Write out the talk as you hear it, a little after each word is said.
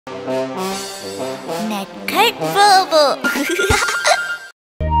नटखट बोबो।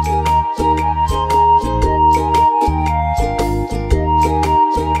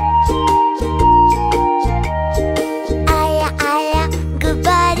 आया आया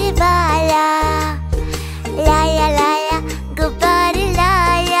गुब्बारे वाला, लाया लाया गुब्बारे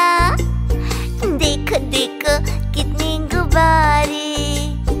लाया। देखो देखो कितने गुब्बारे,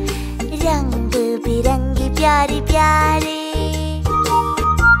 रंग बिरंगे प्यारे प्यारे।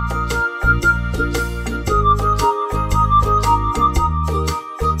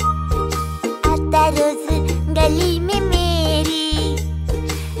 आता रोज गली में मेरी,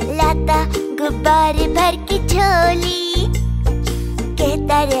 लाता गुब्बारे भर की झोली।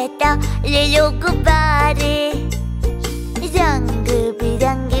 कहता रहता ले लो गुब्बारे, रंग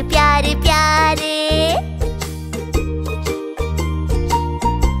बिरंगे प्यारे प्यारे।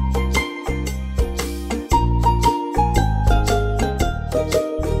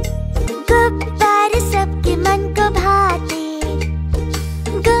 गुब्बारे सबके मन को भाते,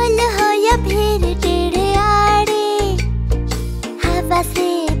 गोल हो या फिर टेढ़े आड़े। हवा से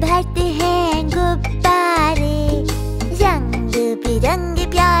भरते हैं गुब्बारे, रंग बिरंगे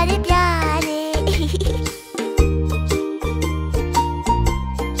प्यारे प्यारे।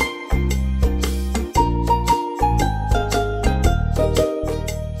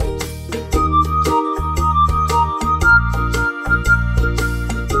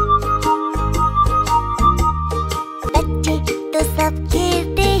 बच्चे तो सब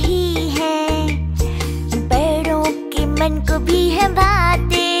खेलते ही हैं, बड़ों के मन को भी है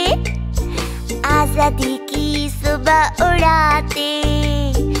बातें। आजादी की सुबह उड़ाते,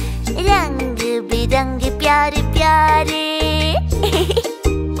 रंग बिरंगे प्यारे प्यारे।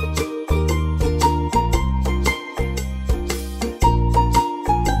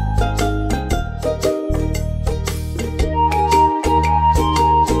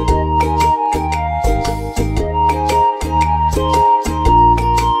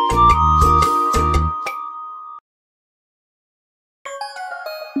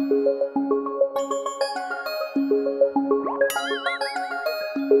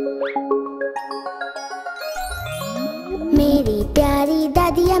 मेरी प्यारी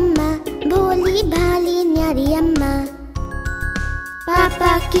दादी अम्मा, भोली भाली न्यारी अम्मा।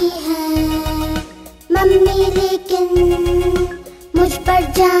 पापा की है मम्मी लेकिन मुझ पर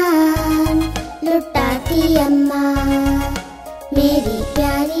जान लुटाती अम्मा। मेरी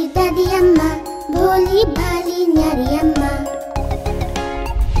प्यारी दादी अम्मा, भोली भाली न्यारी अम्मा।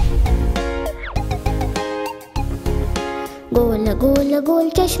 गोल गोल गोल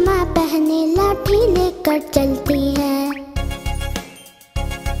चश्मा पहने लाठी लेकर चलती है।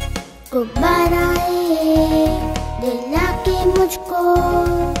 गुब्बाराए दिला के मुझको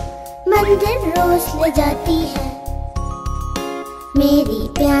मंदिर रोज ले जाती है। मेरी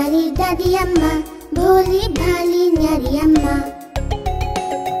प्यारी दादी अम्मा, भोली भाली न्यारी अम्मा।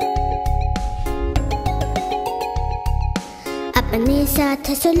 अपने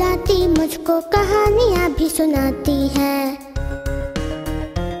साथ सुलाती, मुझको कहानियाँ भी सुनाती है।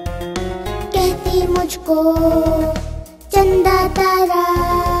 कहती मुझको चंदा तारा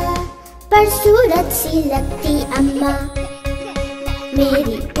पर सूरज सी लगती अम्मा।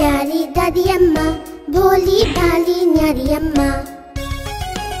 मेरी प्यारी दादी अम्मा, भोली भाली न्यारी अम्मा।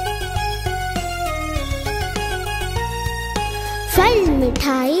 फल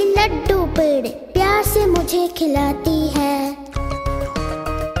मिठाई लड्डू पेड़े प्यार से मुझे खिलाती है।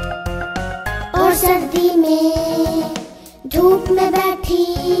 और सर्दी में धूप में बैठी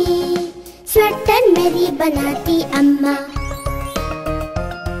स्वेटर मेरी बनाती अम्मा।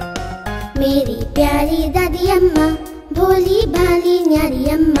 मेरी प्यारी दादी अम्मा, भोली भाली न्यारी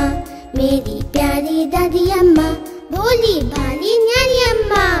अम्मा। मेरी प्यारी दादी अम्मा, भोली भाली न्यारी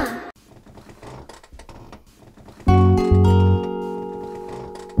अम्मा।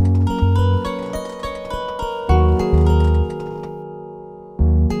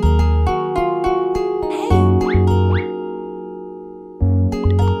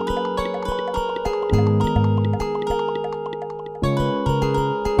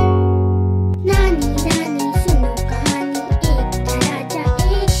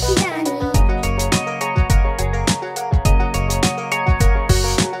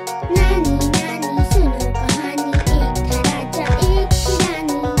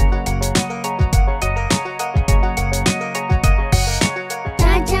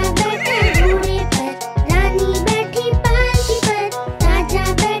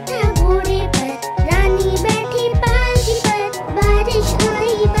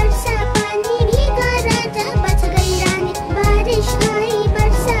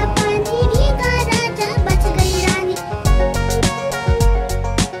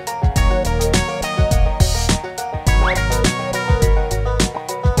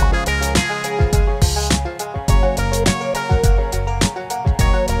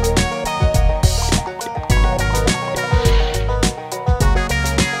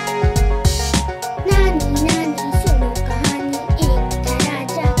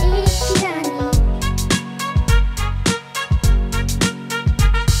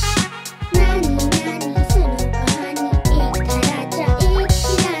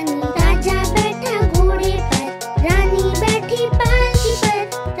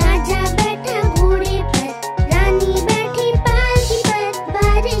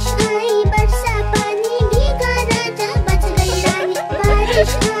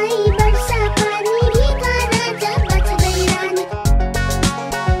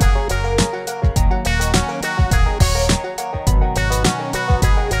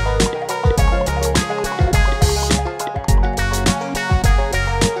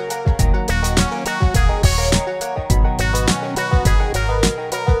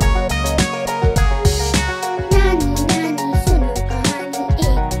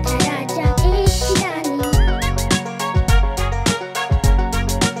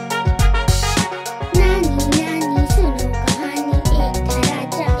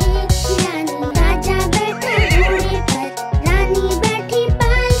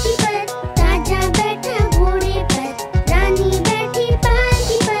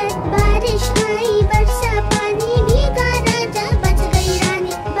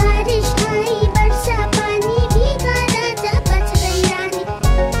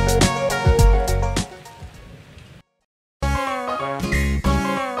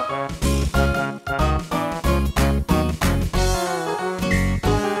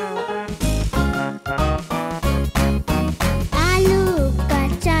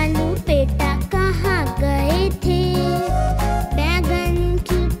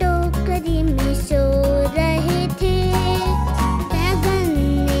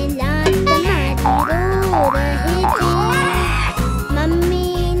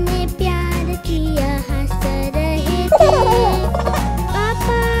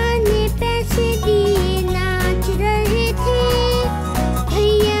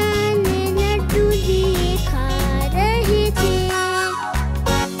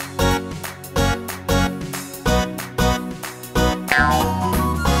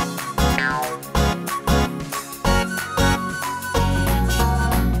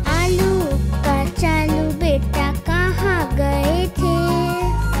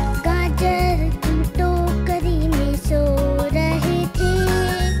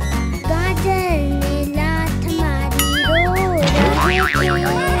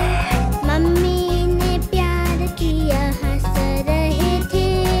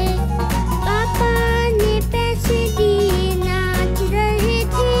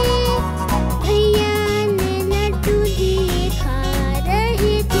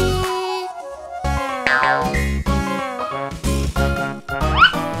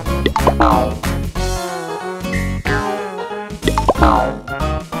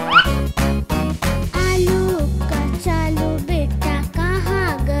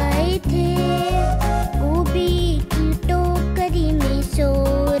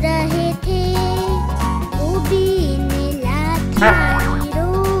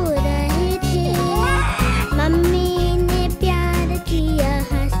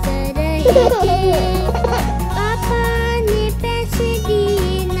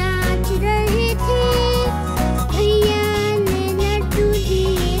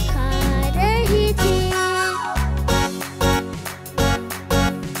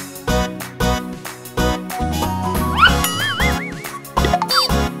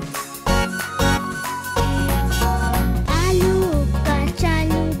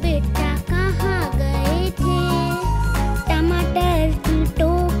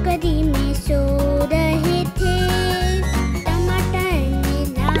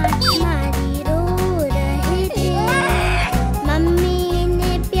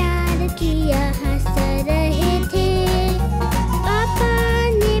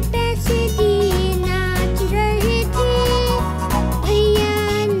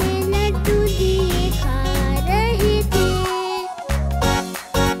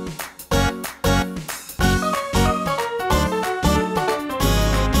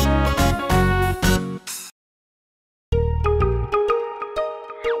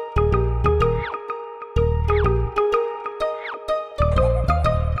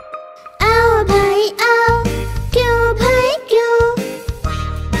 भाई आओ, क्यों भाई क्यों?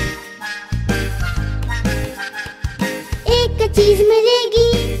 एक चीज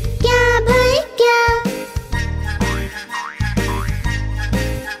मिलेगी, क्या भाई क्या?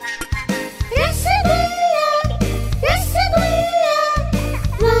 रसगुल्ला, रसगुल्ला,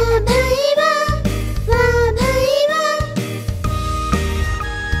 वाह भाई वाह, वाह भाई वाह।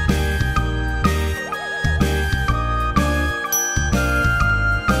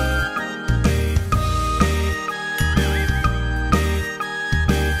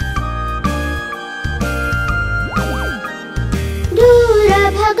 दूर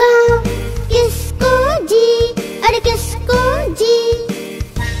भगाओ, किसको जी? अरे किसको जी?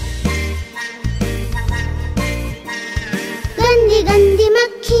 गंदी गंदी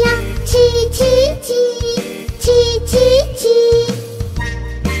मक्खियाँ, छी छी छी, छी छी छी।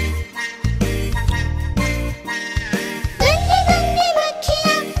 गंदी गंदी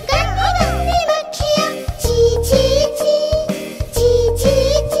मक्खियाँ, गंदी गंदी मक्खियाँ, छी छी छी, छी छी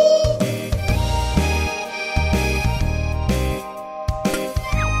छी।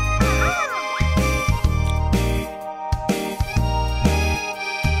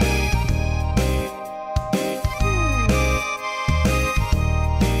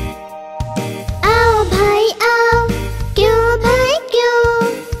 आओ भाई आओ, क्यों भाई क्यों?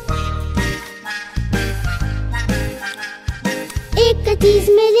 एक चीज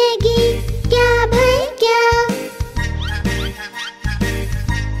मिलेगी, क्या भाई क्या?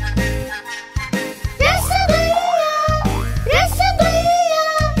 रसगुल्ला, रसगुल्ला,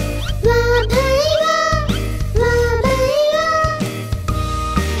 वाह भाई वाह, वाह भाई वाह।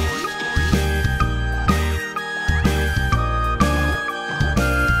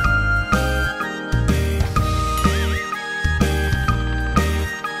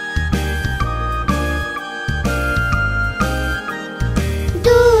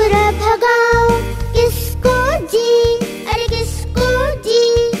 दूर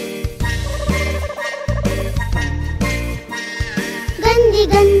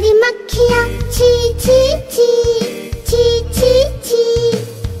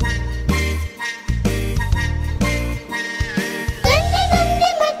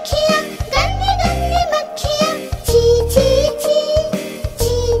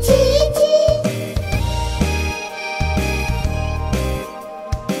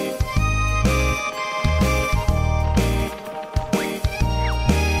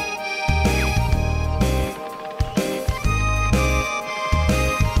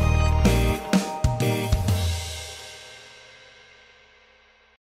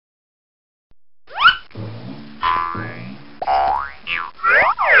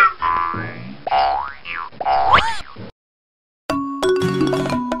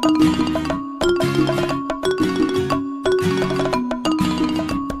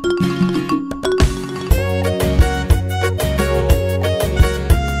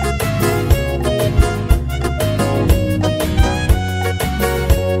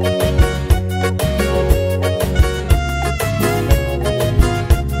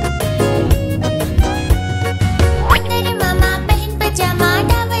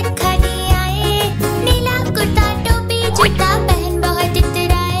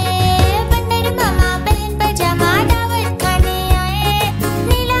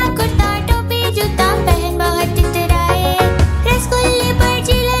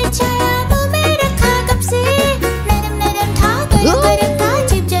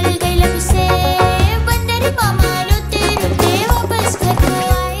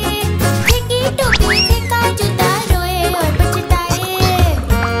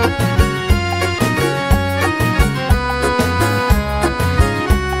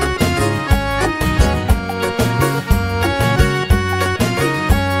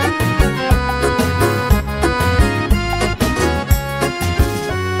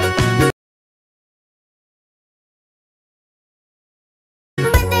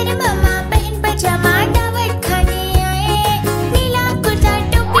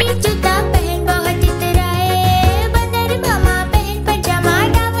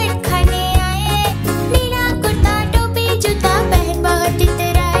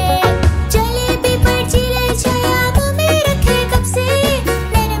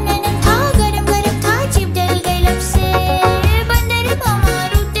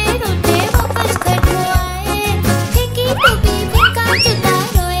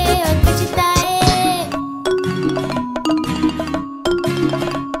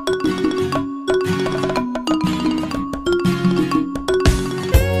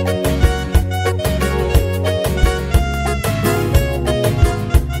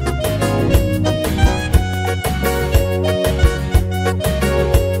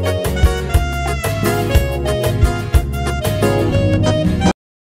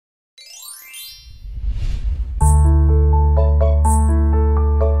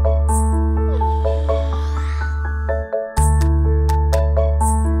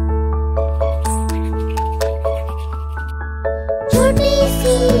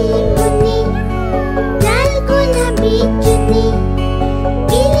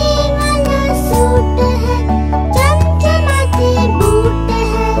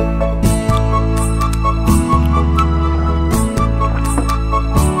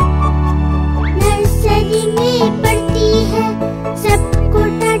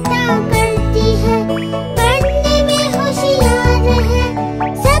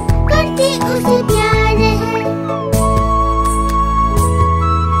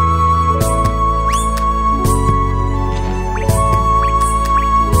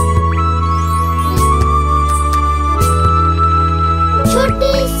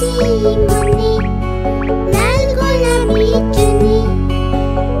मुन्नी, लाल गुलाबी चुन्नी,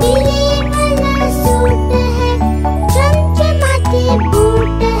 पीले वाला सूट है, चमचमाते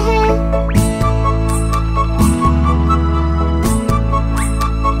बूट है।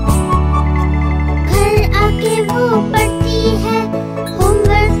 घर आके वो पढ़ती है,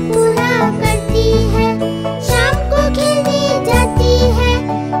 होमवर्क पूरा करती है, शाम को खेलने जाती है,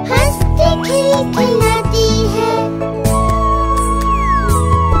 हंसती खिलखिलाती है।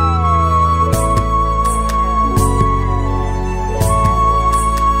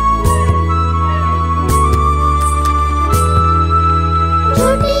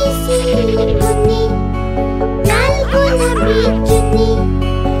 छोटी सी मुन्नी, लाल गुलाबी चुन्नी,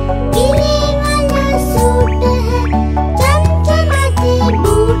 पीले वाला सूट है, चमचमाते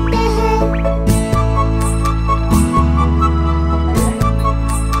बूट है।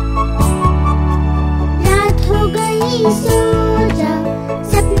 रात हो गई सो जा,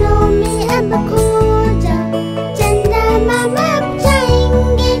 सपनों में अब खो जा, चंदा मामा अब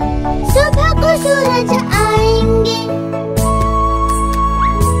जाएंगे, सुबह को सूरज आएंगे।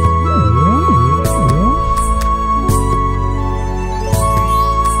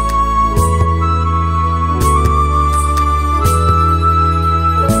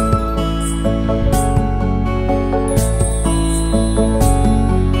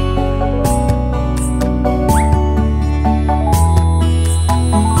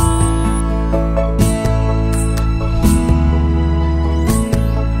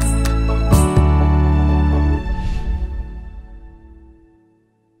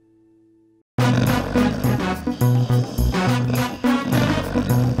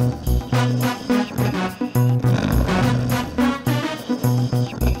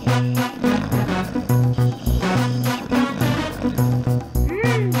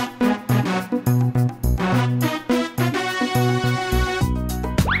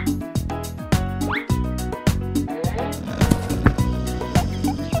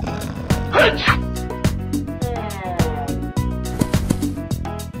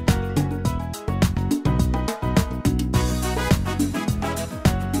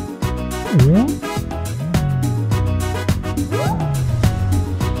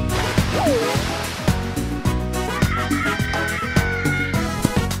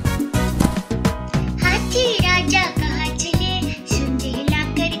 हाथी राजा कहाँ चले, सुन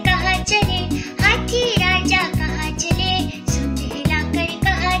हिलाकर कहाँ चले, हाथी राजा कहाँ चले, सुन हिलाकर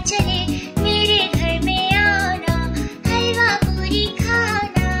कहाँ चले, मेरे घर में आना, हलवा पूरी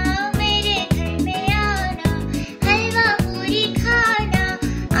खाना, मेरे घर में आना, हलवा पूरी खाना,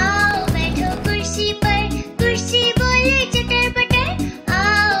 आओ बैठो कुर्सी पर, कुर्सी बोले चटर पटर,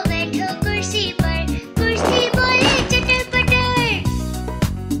 आओ बैठो कुर्सी पर, कुर्सी बोले चटर पटर।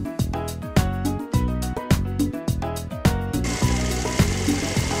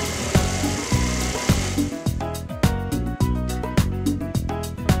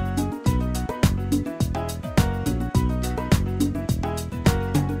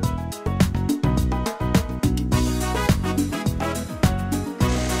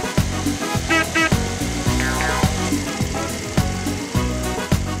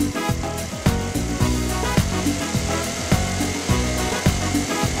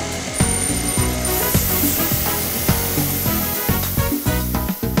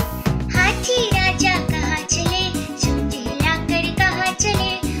 हाथी राजा कहाँ चले, सुन हिलाकर कहाँ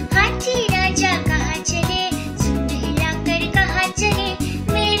चले, हाथी राजा कहाँ चले, सुन हिलाकर कहाँ चले,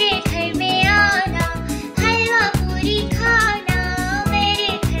 मेरे घर में आना, हलवा पूरी खाना,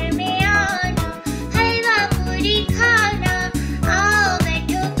 मेरे घर में आना, हलवा पूरी खाना, आओ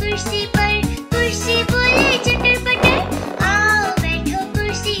बैठो कुर्सी पर, कुर्सी बोले चटर पटर, आओ बैठो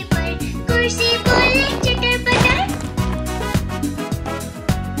कुर्सी पर, कुर्सी बोले चटर पटर।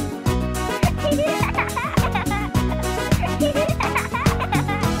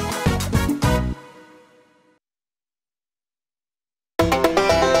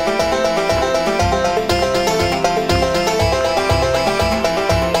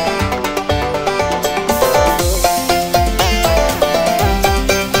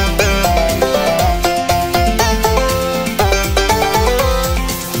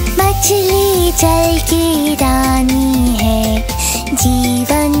 मछली जल की रानी है,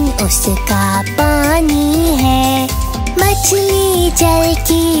 जीवन उसका पानी है। मछली जल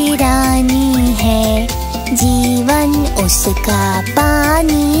की रानी है, जीवन उसका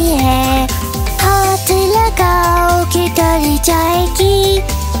पानी है। हाथ लगाओगे डर जाएगी,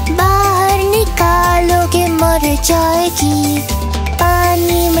 बाहर निकालोगे मर जाएगी,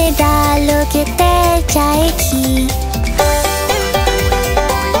 पानी में डालोगे तैर जाएगी।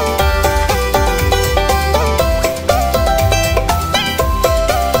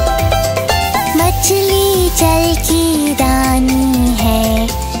 जल की रानी है,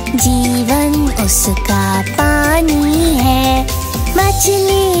 जीवन उसका पानी है।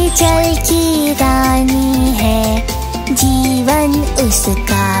 मछली जल की रानी है, जीवन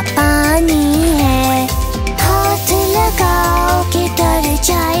उसका पानी है। हाथ लगाओगे डर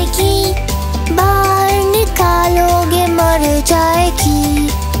जाएगी, बाहर निकालोगे मर जाएगी,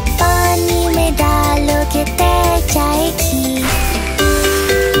 पानी में डालोगे तैर जाएगी।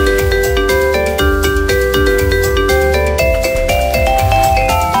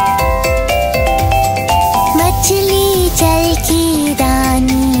 मछली जल की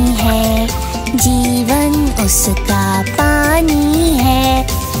रानी है, जीवन उसका पानी है।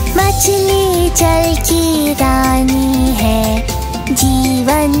 मछली जल की रानी है,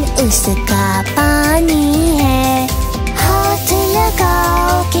 जीवन उसका पानी है। हाथ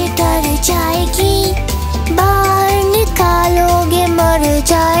लगाओगे डर जाएगी, बाहर निकालोगे मर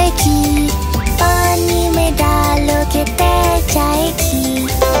जाएगी, पानी में डालोगे तैर जाएगी।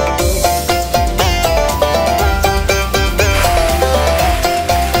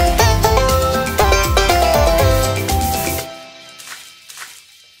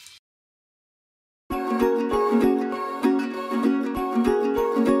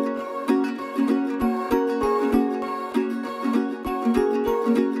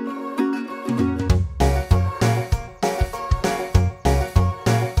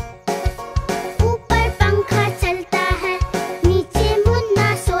 ऊपर पंखा चलता है, नीचे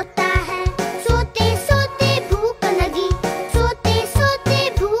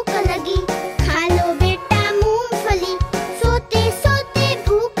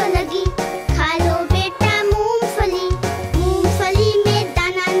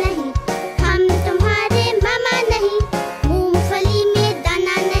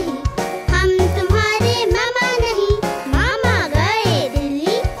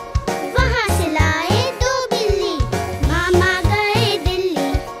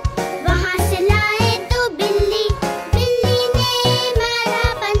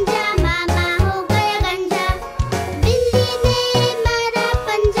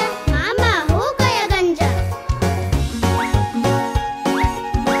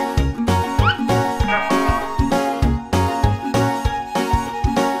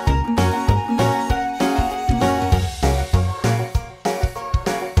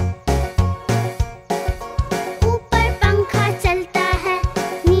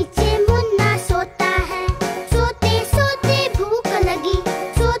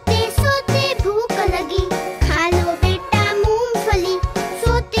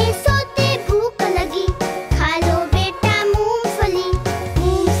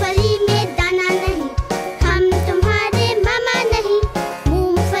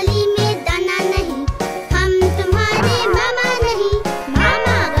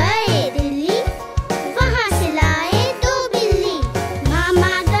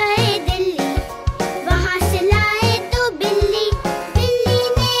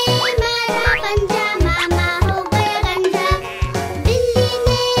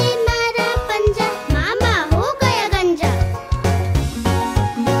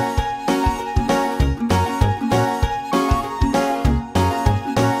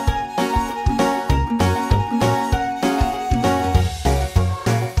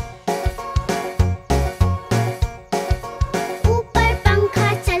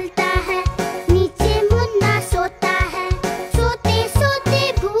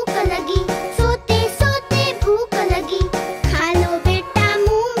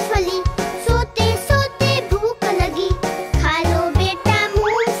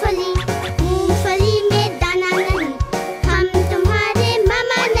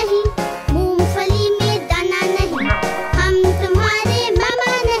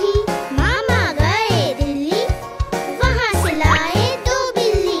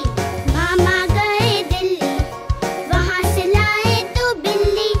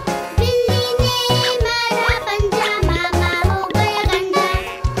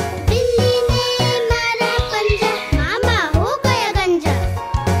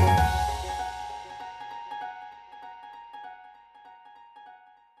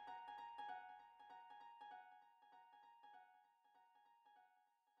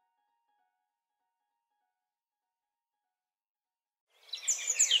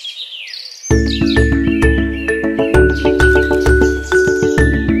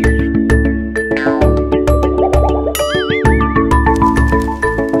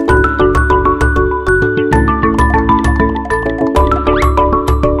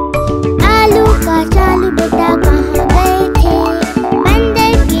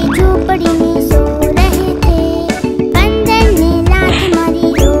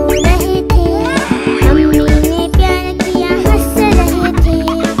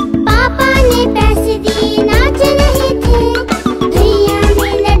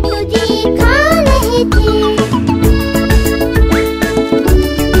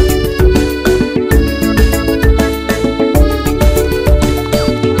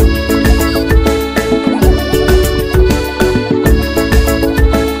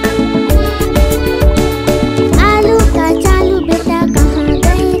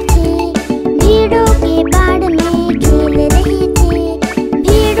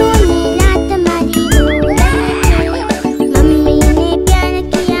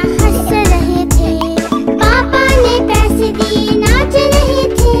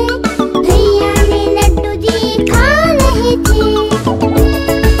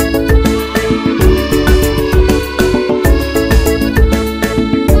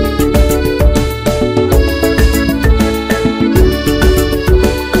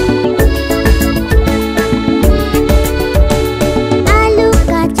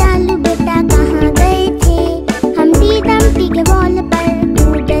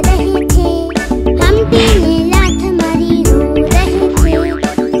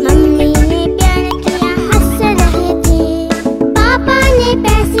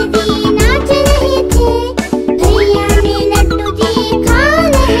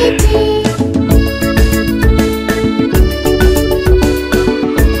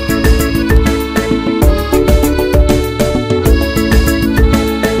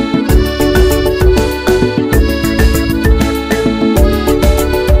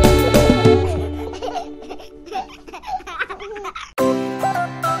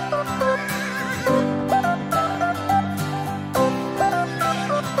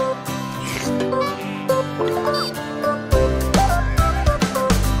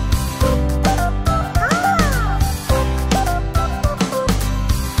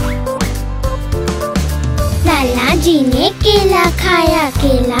लाला जी ने केला खाया,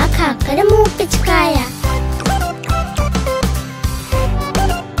 केला खाकर मुंह पिचकाया।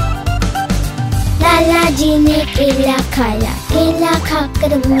 लाला जी ने केला खाया, केला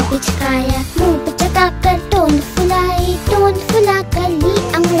खाकर मुंह पिचकाया। मुंह पिचकाकर टोन फुलाई, टोन फुलाकर ली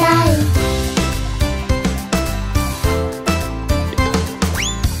अंगड़ाई।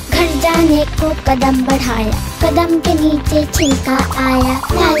 घर जाने को कदम बढ़ाया, कदम के नीचे छिलका आया।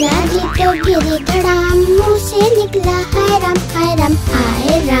 लाला जी तो गिरे धड़ाम, मुंह से निकला हाय राम हाय राम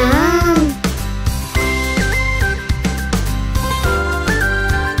हाय राम।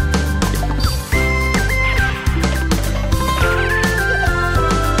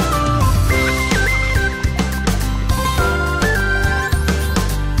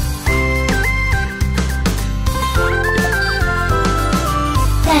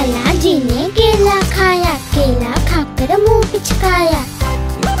 लाला जी ने केला खाया, केला खाकर मुंह पिचकाया।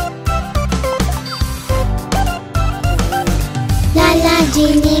 लाला जी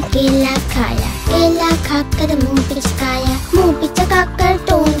ने केला खाया, केला खाकर मुंह पिचकाया। मुंह पिचकाकर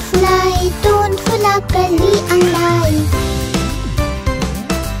टोन फुलाई, टोन फुलाकर ली अंगड़ाई।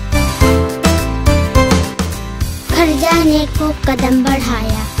 घर जाने को कदम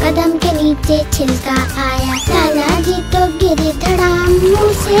बढ़ाया, कदम के नीचे छिलका आया। लाला जी तो गिरे धड़ाम,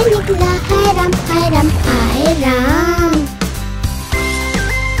 मुंह से निकला हाय राम हाय राम हाय राम।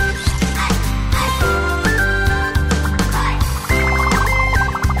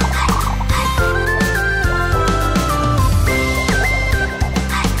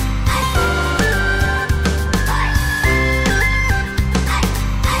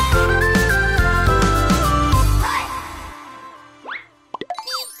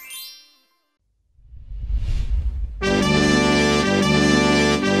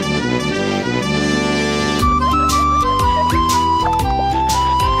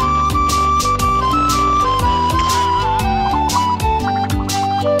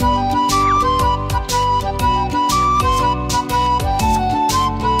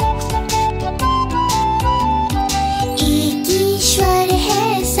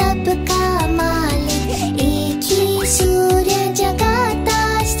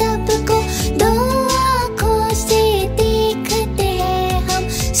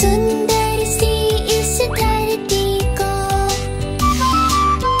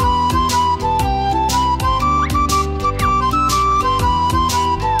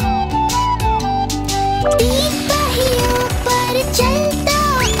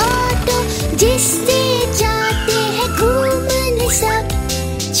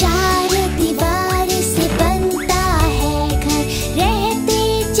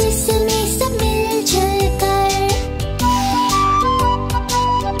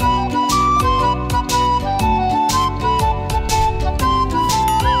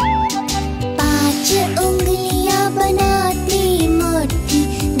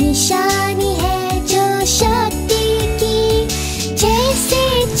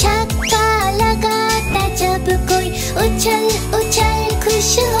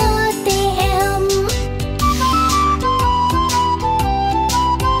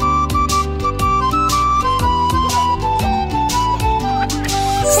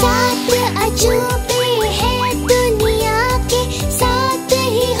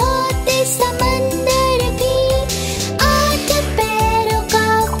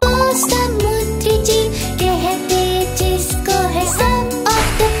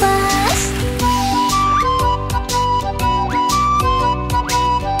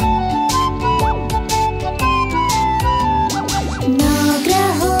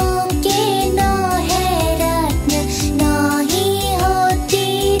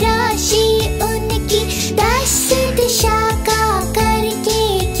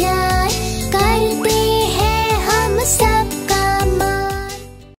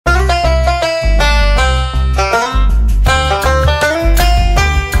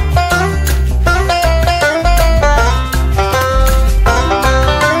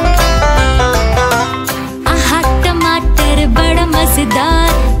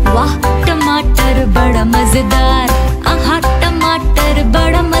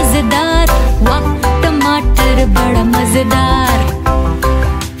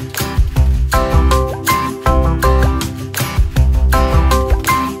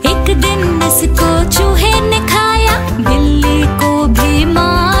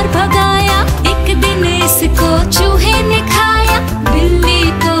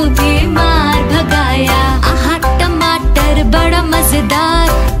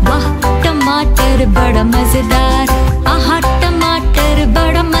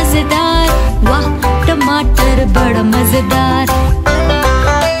 बड़ा मजेदार।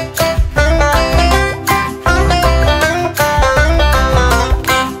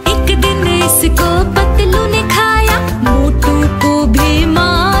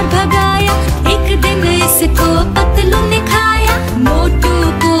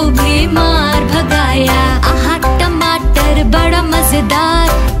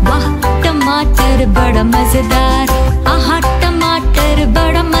 बड़ा मजेदार। आहा टमाटर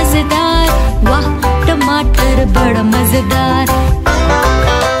बड़ा मजेदार, वाह टमाटर बड़ा मजेदार।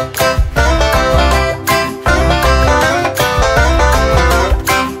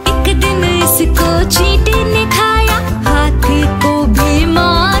 एक दिन इसको चींटी ने खाया, हाथी को भी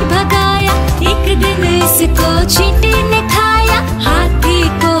मार भगाया। एक दिन इसको चींटी ने खाया, हाथी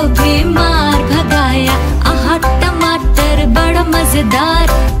को भी मार भगाया। आहा टमाटर बड़ा मजेदार,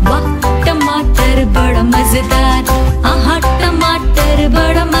 वाह टमाटर बड़ा मजेदार। आहा टमाटर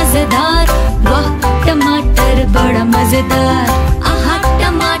बड़ा मजेदार, वाह टमाटर बड़ा मजेदार। आहा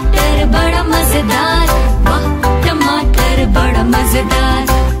टमाटर बड़ा मजेदार, वाह टमाटर बड़ा मजेदार।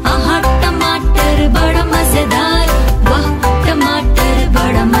 आहा टमाटर बड़ा मजेदार, वाह टमाटर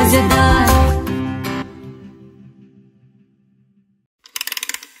बड़ा मजेदार।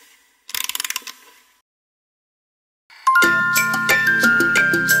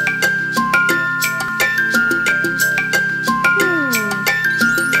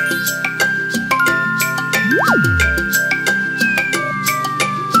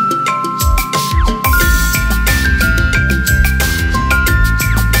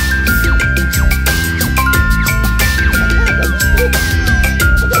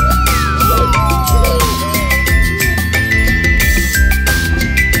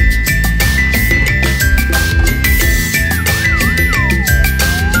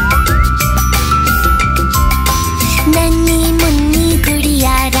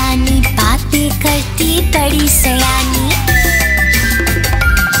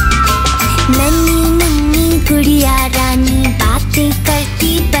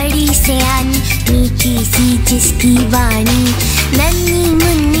 जिसकी वाणी, नन्ही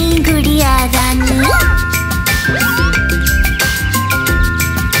मुन्नी गुड़िया रानी।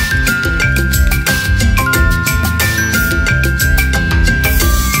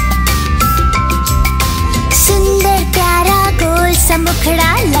 सुंदर प्यारा गोल सा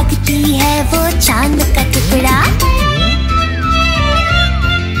मुखड़ा, लगती है वो चांद का टुकड़ा।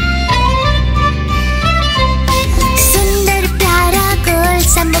 सुंदर प्यारा गोल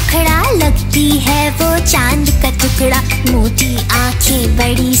सा मुखड़ा, लगती है वो चांद का टुकड़ा। मोटी आंखें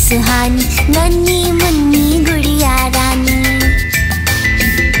बड़ी सुहानी, नन्ही मुन्नी गुड़िया रानी।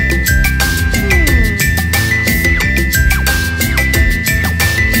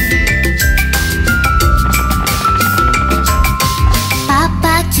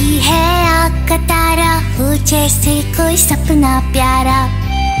 पापा की है आँख का तारा, हो जैसे कोई सपना प्यारा।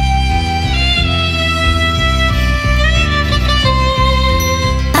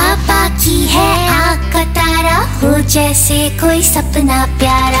 पापा की है आँख का तारा, हो जैसे कोई सपना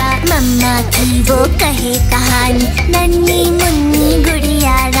प्यारा। मम्मा की वो कहे कहानी, नन्ही मुन्नी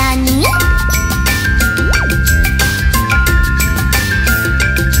गुड़िया रानी।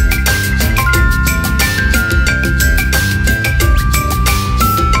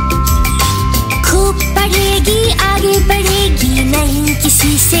 खूब पढ़ेगी आगे बढ़ेगी, नहीं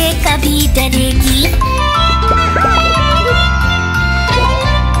किसी से कभी डरेगी।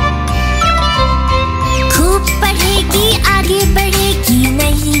 पढ़ेगी आगे बढ़ेगी,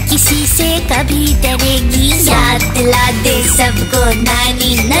 नहीं किसी से कभी डरेगी। याद दिला दे सबको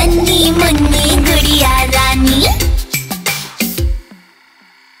नानी, नन्ही मुन्नी गुड़िया रानी।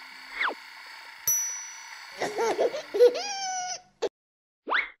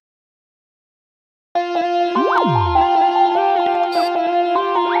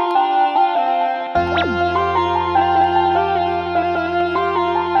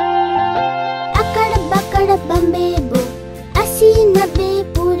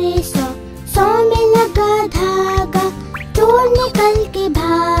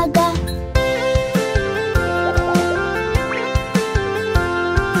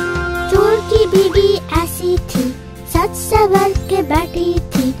 संवर के बैठी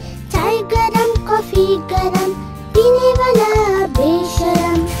थी, चाय गरम कॉफी गरम, पीने वाला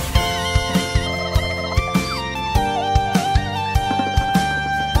बेशरम।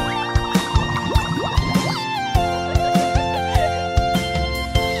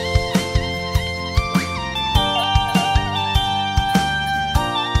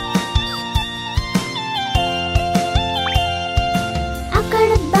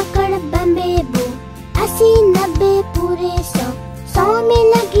 अकड़ बकड़ बम्बे बो, 80 90 पूरे 100, 100 में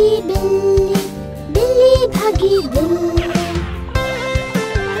लगी बिल्ली, बिल्ली भागी बिल्ली।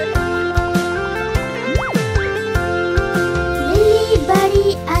 बिल्ली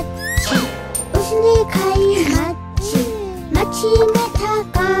बड़ी अच्छी, उसने खाई मच्छी, मच्छी में था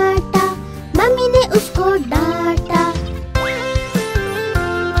कांटा, मम्मी ने उसको डांटा।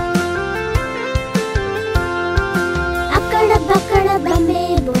 अकड़ बकड़ बम्बे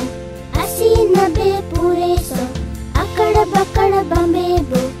बो, 80 90 बम्बे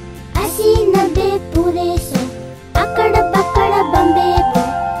बो, 80 90 पूरे 100। अकड़ पकड़ बम्बे बो,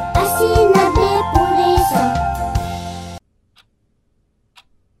 80 90 पूरे 100।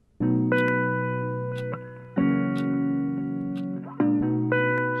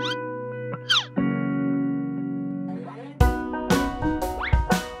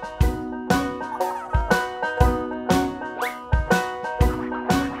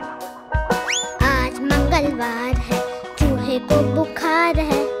 आज मंगलवार है, चूहे को बुखार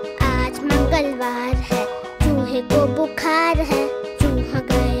है। आज मंगलवार है, चूहे को बुखार है। चूहा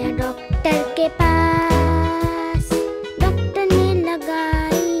गया डॉक्टर के पास, डॉक्टर ने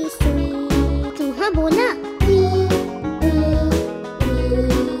लगाई सुई। चूहा बोला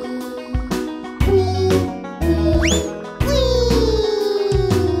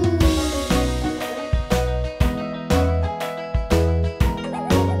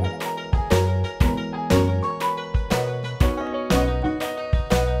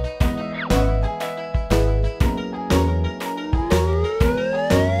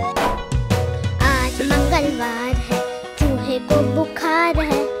मंगलवार है, चूहे को बुखार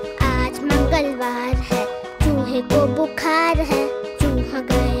है। आज मंगलवार है, चूहे को बुखार है। चूहा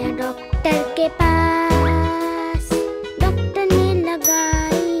गया डॉक्टर के पास, डॉक्टर ने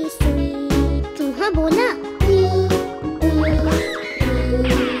लगाई सुई। चूहा बोला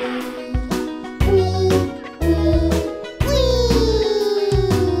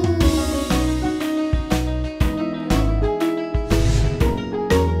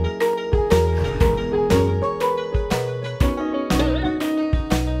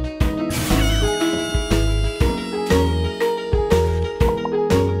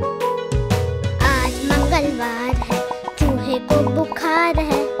मंगलवार है, चूहे को बुखार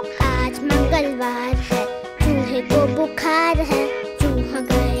है। आज मंगलवार है, चूहे को बुखार है। चूहा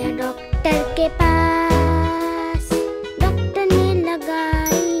गया डॉक्टर के पास, डॉक्टर ने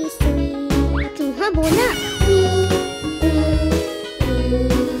लगाई सुई। चूहा बोला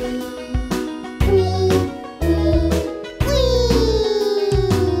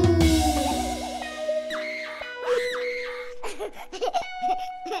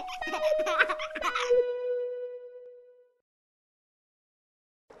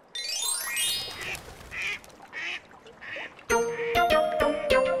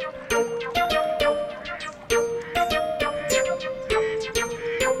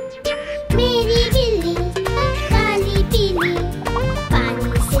मेरी बिल्ली काली पीली,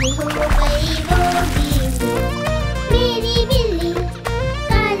 पानी से हो गई वो गीली। मेरी बिल्ली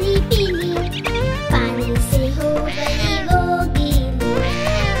काली पीली, पानी से हो गई वो गीली।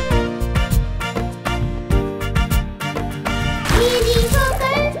 गीली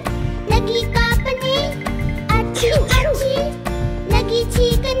होकर लगी कांपने, अच्छी अच्छी लगी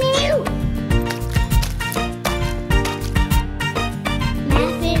चीखने। मैं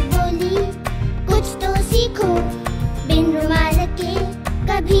फिर बोली कुछ तो सीखो, बिन रुमाल के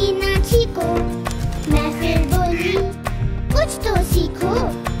कभी ना छीको। मैं फिर बोली कुछ तो सीखो,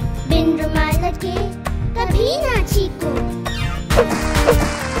 बिन रुमाल के कभी ना छीको।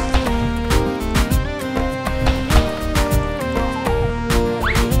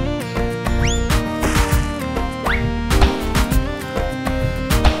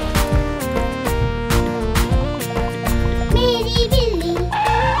 मेरी बिल्ली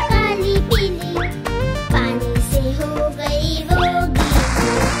काली पीली, पानी से हो गई वो गीली।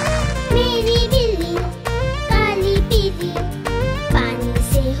 मेरी बिल्ली काली पीली, पानी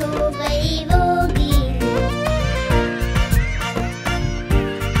से हो गई वो गीली।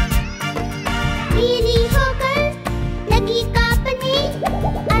 गीली होकर लगी कांपने,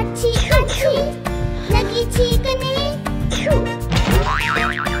 अच्छी अच्छी लगी चीखने।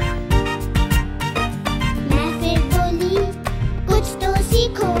 मैं फिर बोली कुछ तो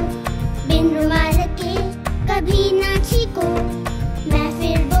सीखो, बिन रुमाल के कभी ना छीको। मैं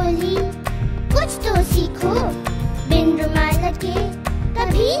फिर बोली कुछ तो सीखो, बिन रुमाल के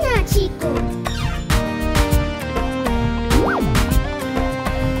कभी ना छीको।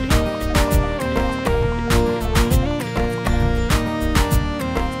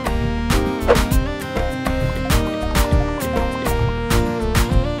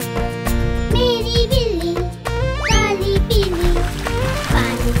 मेरी बिल्ली काली पीली,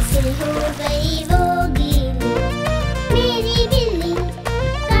 पानी से हो गई वो गीली। मेरी बिल्ली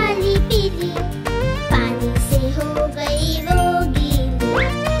काली पीली, पानी से हो गई वो गीली।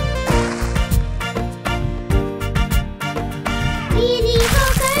 गीली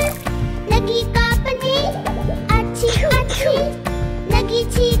होकर लगी कांपने, अच्छी अच्छी लगी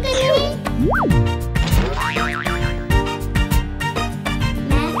चीखने।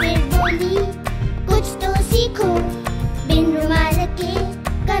 मैं फिर बोली कुछ तो सीखो, बिन रुमाल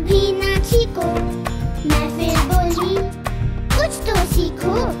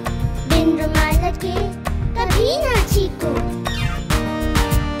सीखो, बिन रुमाल के कभी ना चीखो।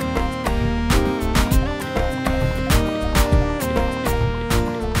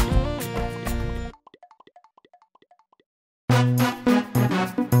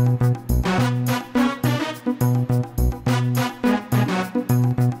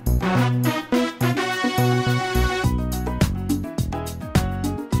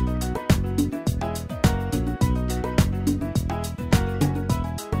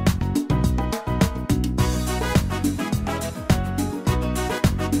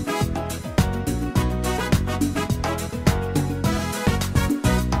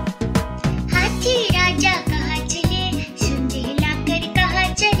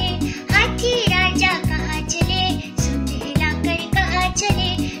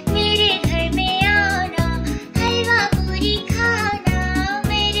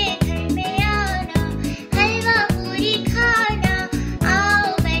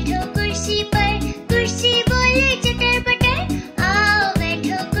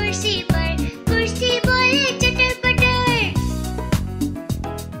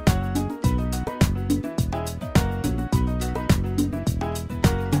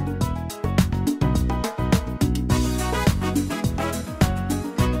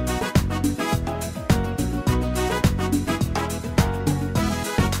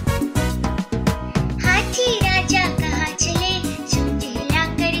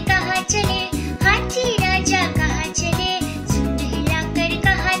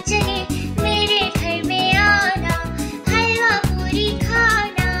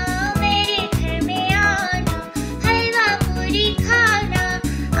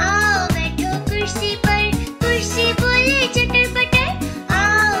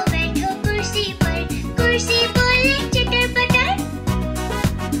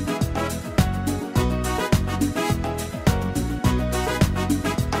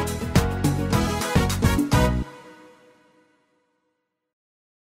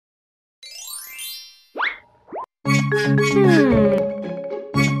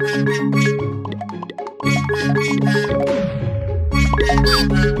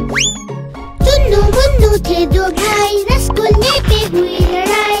 चुन्नू मुन्नू थे दो भाई, रसगुल्ले पे हुई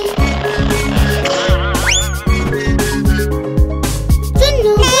लड़ाई।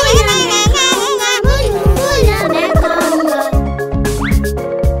 चुन्नू बोला मैं खाऊंगा, मुन्नू बोला मैं खाऊंगा।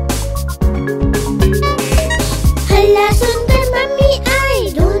 हल्ला सुनकर मम्मी आई,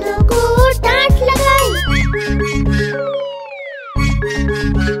 दोनों को डांट लगाई।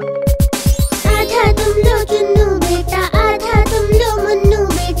 आधा तुम लो चुन्नू बेटा, आधा तुम लो मुन्नू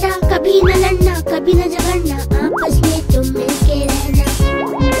बेटा। कभी न लड़ना, कभी न झगड़ना, आपस में तुम मिलके रहना।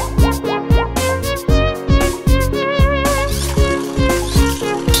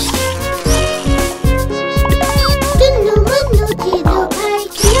 चुन्नू मुन्नू थे दो भाई,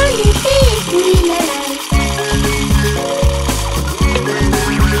 खिलौने पे हुई लड़ाई।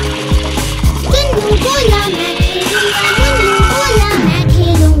 चुन्नू बोला मैं खेलूंगा, मुन्नू बोला मैं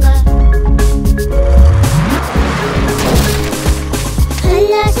खेलूंगा।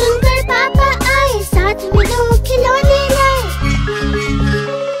 हल्ला सुनकर पापा आए, साथ में दो खिलौने लाए।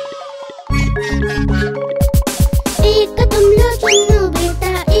 एक तुम लो चुन्नू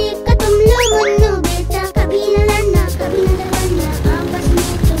बेटा, एक तुम लो मुन्नू बेटा। कभी न लड़ना, कभी न झगड़ना, आपस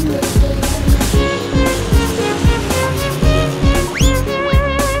में तुम मिलके रहना।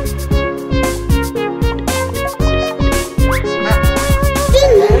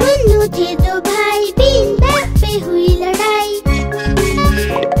 चुन्नू मुन्नू थे दो भाई, बीन बैग पे हुई लड़ाई।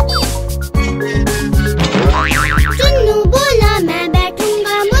 चुन्नू बोला मैं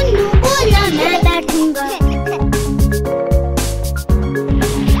बैठूंगा, मुन्नू बोला मैं बैठूंगा।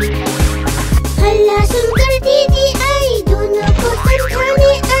 हल्ला सुनकर दीदी आई, दोनों को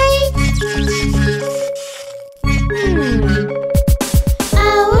समझाने आई।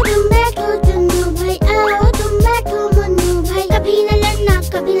 आओ तुम बैठो चुन्नू भाई, आओ तुम बैठो मुन्नू भाई। कभी न लड़ना,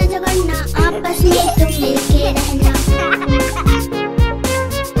 कभी न झगड़ना, आपस में तुम मिलके रहना।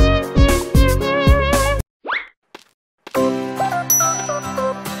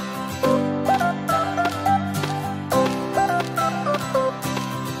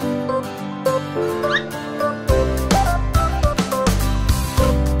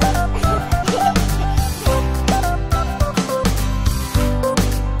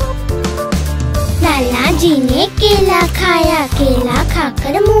 लाला जी ने केला खाया, केला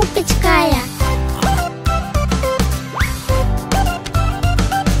खाकर मुंह पिचकाया।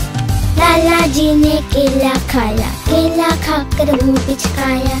 लाला जी ने केला खाया, केला खाकर मुंह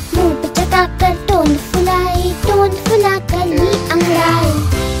पिचकाया। मुंह पिचकाकर टोन फुलाई, टोन फुलाकर ली अंगड़ाई।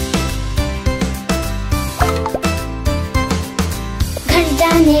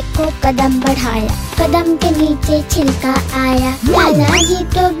 जाने को कदम बढ़ाया, कदम के नीचे छिलका आया। लाला जी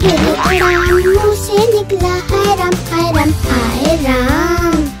तो गिरे धड़ाम, मुंह से निकला हाय राम हाय राम हाय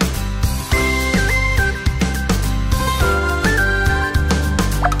राम।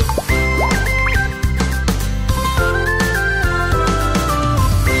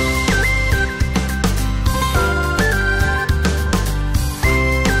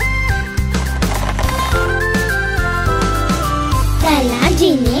 लाला जी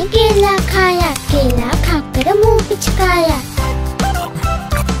ने केला खाया, केला खाकर मुंह पिचकाया।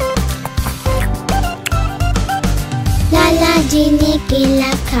 लाला जी ने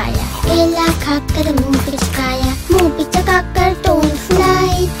केला खाया, केला खाकर मुंह पिचकाया। मुंह पिचकाकर तोंद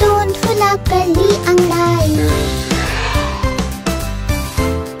फुलाई, तोंद फुलाकर ली अंगड़ाई।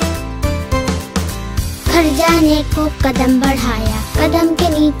 घर जाने को कदम बढ़ाया, कदम के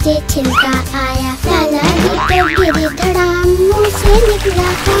नीचे छिलका आया। लाला जी तो गिरे धड़ाम, मुंह से निकला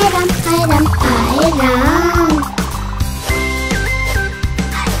हाय राम हाय राम हाय राम।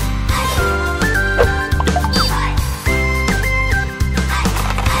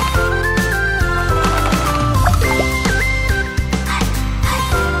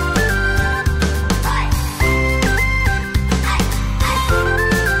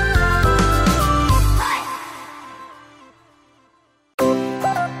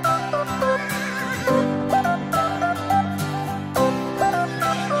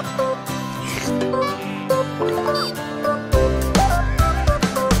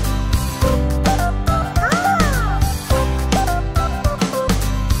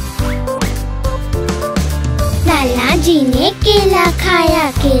 लाला जी ने केला खाया,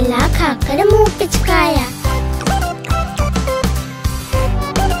 केला खाकर मुंह पिचकाया।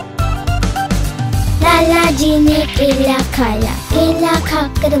 लाला जी ने केला खाया, केला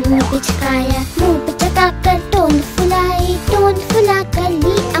खाकर मुंह पिचकाया। मुंह पिचकाकर तोंद फुलाई, तोंद फुलाकर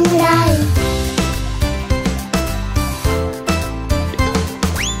ली अंगड़ाई।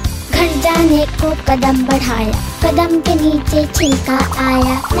 घर जाने को कदम बढ़ाया, कदम के नीचे छिलका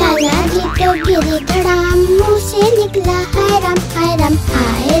आया। लाला जी तो गिरे धड़ाम, मुंह से निकला हाय राम हाय राम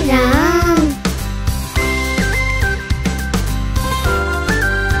हाय राम।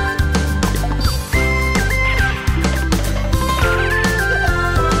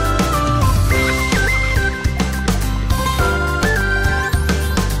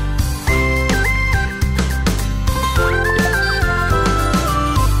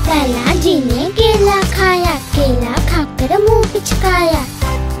 लाला जी ने केला खाया, केला खाकर मुंह पिचकाया।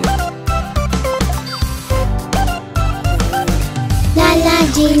 लाला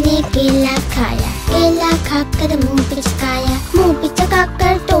जी ने केला खाया, केला खाकर मुंह पिचकाया। मुंह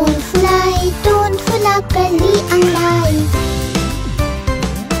पिचकाकर तोंद फुलाई, तोंद फुलाकर ली अंगड़ाई।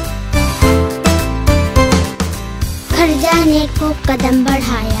 घर जाने को कदम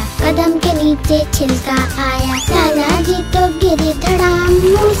बढ़ाया, कदम के नीचे छिलका आया। लाला जी तो गिरे धड़ाम,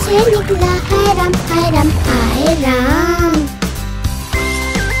 मुंह से निकला हाय राम हाय राम हाय राम।